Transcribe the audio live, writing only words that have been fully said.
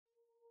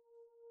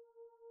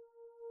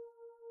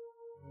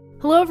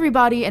Hello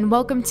everybody and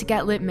welcome to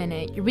Get Lit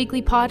Minute, your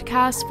weekly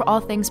podcast for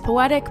all things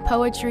poetic,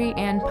 poetry,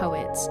 and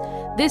poets.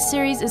 This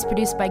series is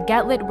produced by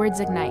Get Lit Words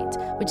Ignite,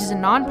 which is a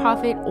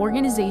non-profit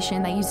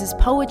organization that uses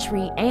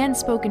poetry and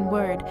spoken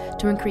word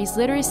to increase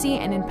literacy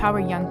and empower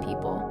young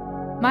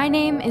people. My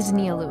name is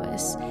Nia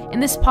Lewis.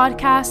 In this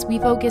podcast, we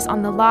focus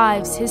on the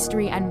lives,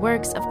 history, and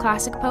works of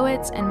classic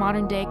poets and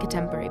modern-day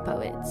contemporary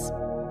poets.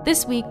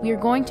 This week, we are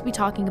going to be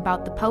talking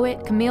about the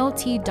poet Camille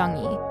T.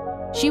 Dungy.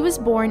 She was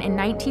born in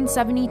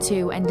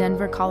 1972 in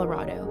Denver,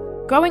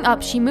 Colorado. Growing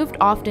up, she moved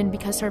often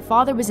because her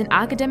father was an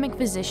academic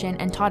physician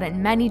and taught at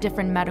many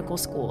different medical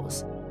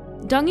schools.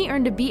 Dungy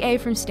earned a BA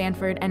from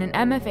Stanford and an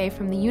MFA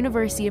from the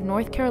University of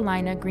North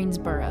Carolina,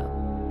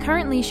 Greensboro.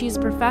 Currently, she is a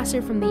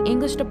professor from the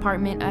English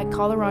department at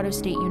Colorado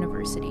State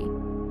University.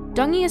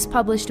 Dungy has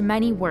published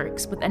many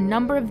works, with a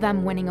number of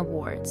them winning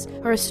awards.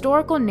 Her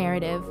historical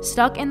narrative,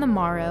 Stuck in the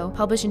Morrow,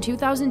 published in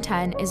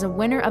 2010, is a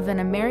winner of an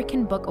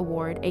American Book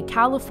Award, a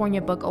California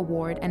Book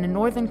Award, and a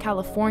Northern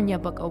California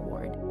Book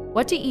Award.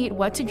 What to Eat,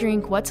 What to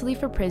Drink, What to Leave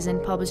for Prison,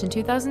 published in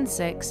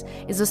 2006,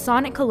 is a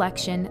sonnet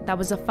collection that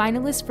was a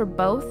finalist for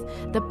both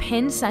the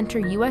Penn Center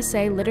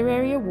USA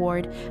Literary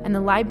Award and the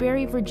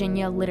Library of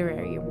Virginia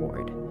Literary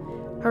Award.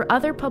 Her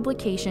other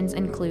publications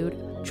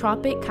include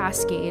Tropic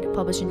Cascade,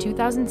 published in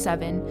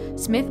 2007,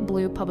 Smith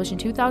Blue, published in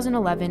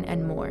 2011,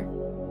 and more.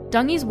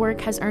 Dungy's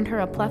work has earned her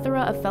a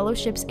plethora of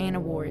fellowships and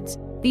awards.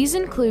 These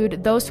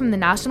include those from the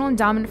National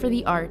Endowment for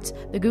the Arts,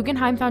 the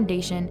Guggenheim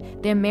Foundation,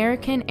 the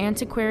American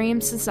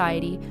Antiquarian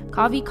Society,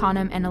 Cave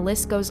Canem, and a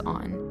list goes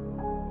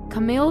on.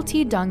 Camille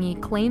T.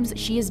 Dungy claims that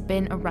she has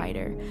been a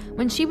writer.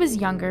 When she was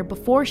younger,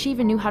 before she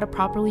even knew how to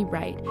properly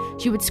write,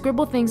 she would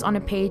scribble things on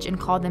a page and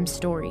call them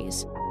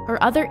stories.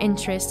 Her other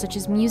interests, such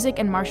as music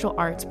and martial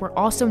arts, were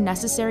also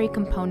necessary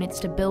components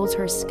to build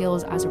her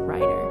skills as a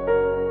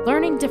writer.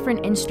 Learning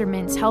different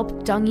instruments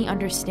helped Dungy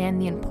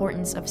understand the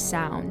importance of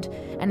sound,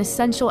 an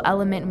essential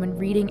element when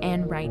reading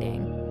and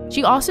writing.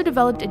 She also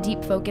developed a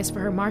deep focus for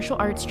her martial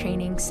arts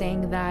training,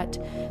 saying that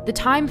the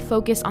time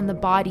focus on the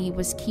body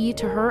was key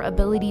to her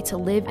ability to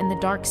live in the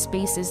dark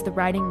spaces the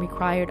writing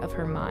required of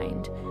her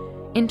mind.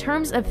 In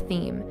terms of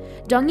theme,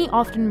 Dungy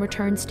often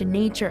returns to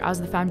nature as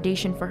the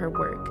foundation for her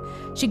work.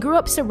 She grew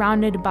up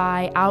surrounded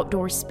by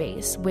outdoor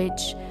space,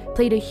 which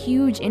played a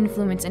huge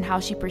influence in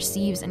how she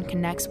perceives and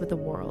connects with the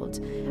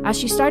world. As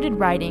she started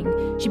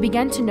writing, she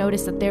began to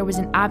notice that there was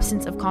an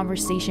absence of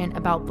conversation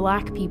about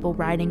Black people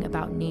writing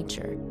about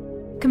nature.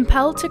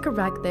 Compelled to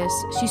correct this,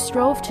 she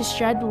strove to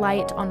shed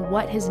light on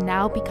what has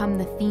now become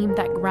the theme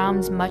that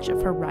grounds much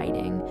of her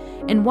writing.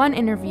 In one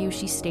interview,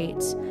 she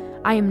states,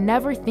 "I am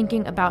never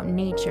thinking about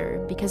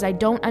nature because I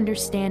don't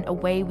understand a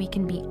way we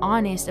can be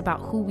honest about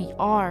who we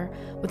are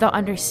without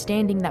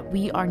understanding that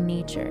we are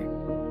nature."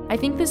 I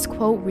think this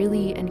quote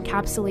really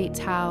encapsulates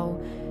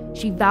how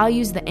she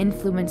values the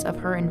influence of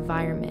her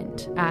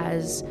environment,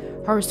 as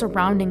her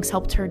surroundings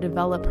helped her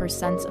develop her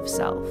sense of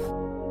self.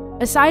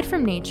 Aside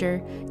from nature,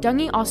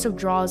 Dungy also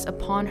draws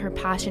upon her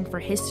passion for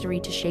history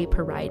to shape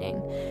her writing.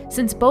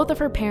 Since both of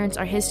her parents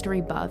are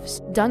history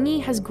buffs,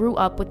 Dungy has grew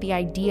up with the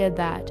idea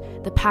that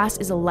the past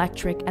is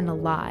electric and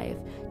alive.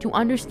 To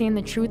understand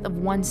the truth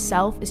of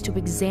oneself is to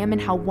examine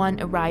how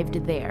one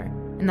arrived there,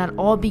 and that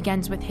all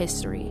begins with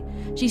history.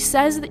 She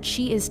says that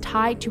she is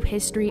tied to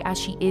history as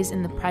she is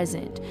in the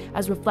present,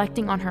 as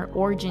reflecting on her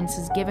origins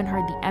has given her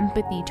the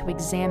empathy to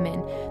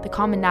examine the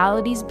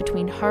commonalities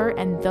between her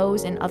and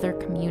those in other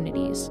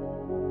communities.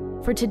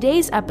 For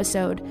today's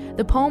episode,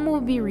 the poem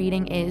we'll be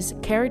reading is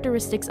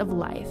Characteristics of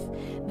Life.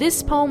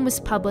 This poem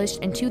was published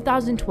in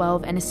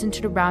 2012 and is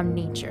centered around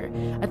nature,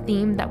 a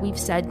theme that we've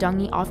said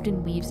Dungy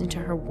often weaves into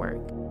her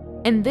work.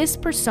 In this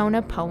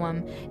persona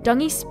poem,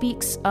 Dungy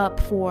speaks up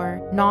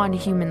for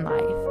non-human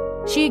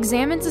life. She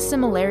examines the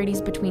similarities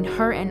between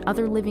her and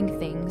other living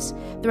things,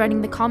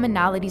 threading the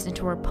commonalities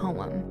into her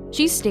poem.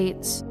 She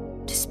states,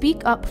 "To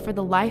speak up for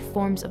the life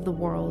forms of the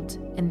world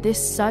in this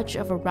such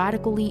of a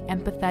radically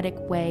empathetic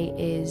way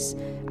is,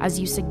 as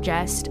you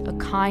suggest, a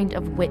kind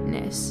of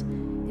witness.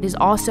 It is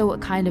also a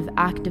kind of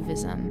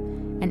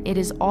activism, and it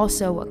is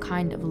also a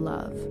kind of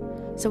love."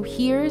 So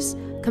here's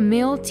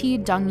Camille T.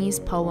 Dungy's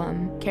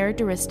poem,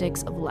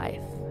 Characteristics of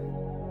Life.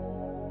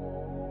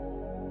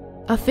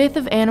 "A fifth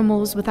of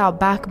animals without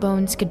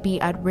backbones could be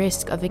at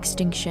risk of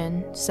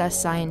extinction, says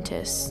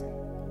scientists.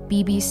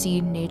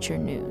 BBC Nature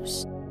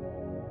News.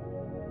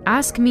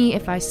 Ask me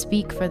if I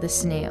speak for the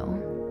snail,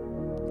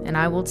 and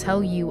I will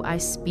tell you I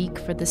speak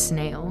for the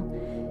snail.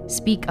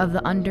 Speak of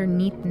the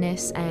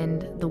underneathness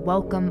and the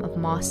welcome of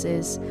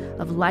mosses,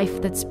 of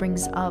life that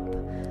springs up,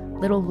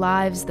 little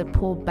lives that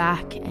pull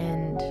back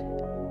and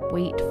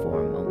wait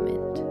for a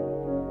moment.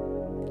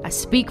 I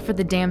speak for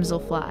the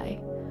damselfly,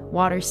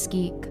 water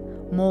skeek,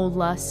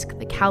 mollusk,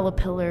 the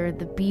caterpillar,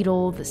 the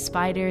beetle, the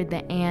spider,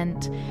 the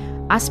ant.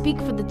 I speak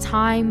for the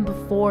time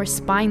before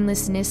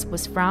spinelessness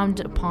was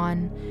frowned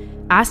upon.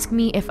 Ask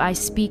me if I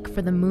speak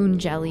for the moon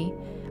jelly.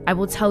 I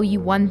will tell you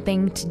one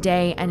thing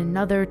today and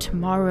another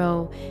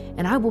tomorrow,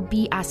 and I will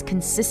be as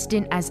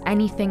consistent as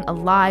anything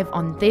alive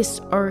on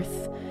this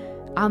earth.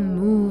 I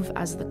move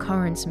as the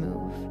currents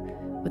move.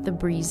 with the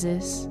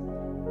breezes?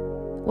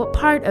 What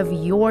part of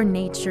your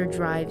nature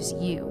drives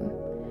you?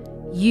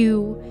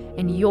 You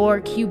in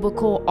your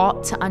cubicle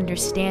ought to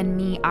understand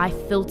me. I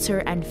filter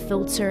and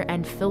filter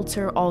and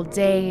filter all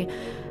day.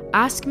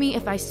 Ask me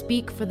if I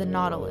speak for the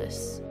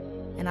nautilus,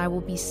 and I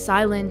will be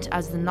silent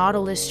as the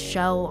nautilus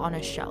shell on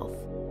a shelf.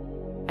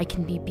 I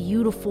can be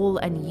beautiful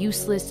and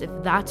useless if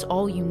that's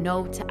all you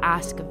know to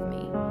ask of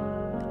me.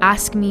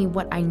 Ask me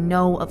what I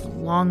know of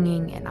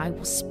longing, and I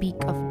will speak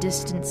of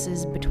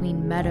distances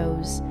between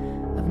meadows,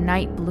 of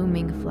night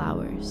blooming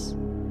flowers.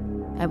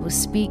 I will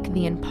speak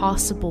the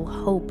impossible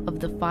hope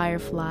of the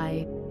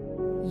firefly,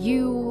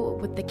 you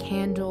with the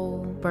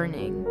candle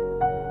burning,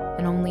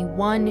 and only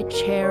one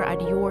chair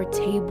at your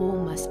table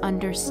must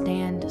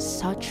understand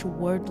such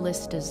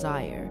wordless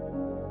desire.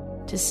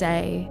 To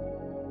say,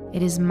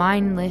 it is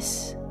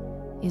mindless,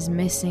 is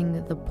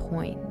missing the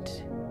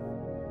point.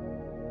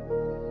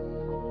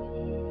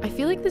 I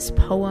feel like this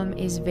poem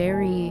is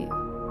very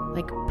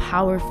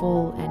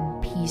powerful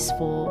and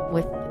peaceful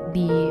with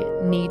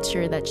the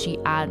nature that she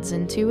adds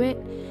into it.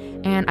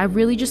 And I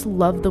really just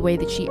love the way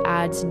that she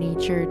adds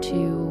nature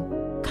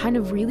to kind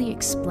of really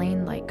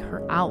explain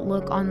her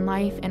outlook on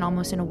life, and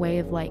almost in a way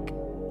of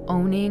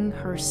owning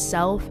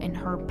herself and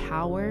her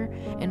power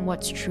and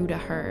what's true to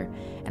her.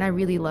 And I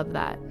really love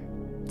that.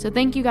 So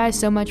thank you guys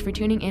so much for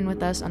tuning in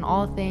with us on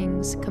all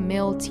things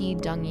Camille T.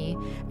 Dungy,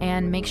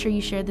 and make sure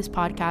you share this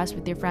podcast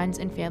with your friends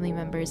and family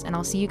members, and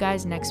I'll see you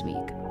guys next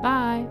week.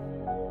 Bye!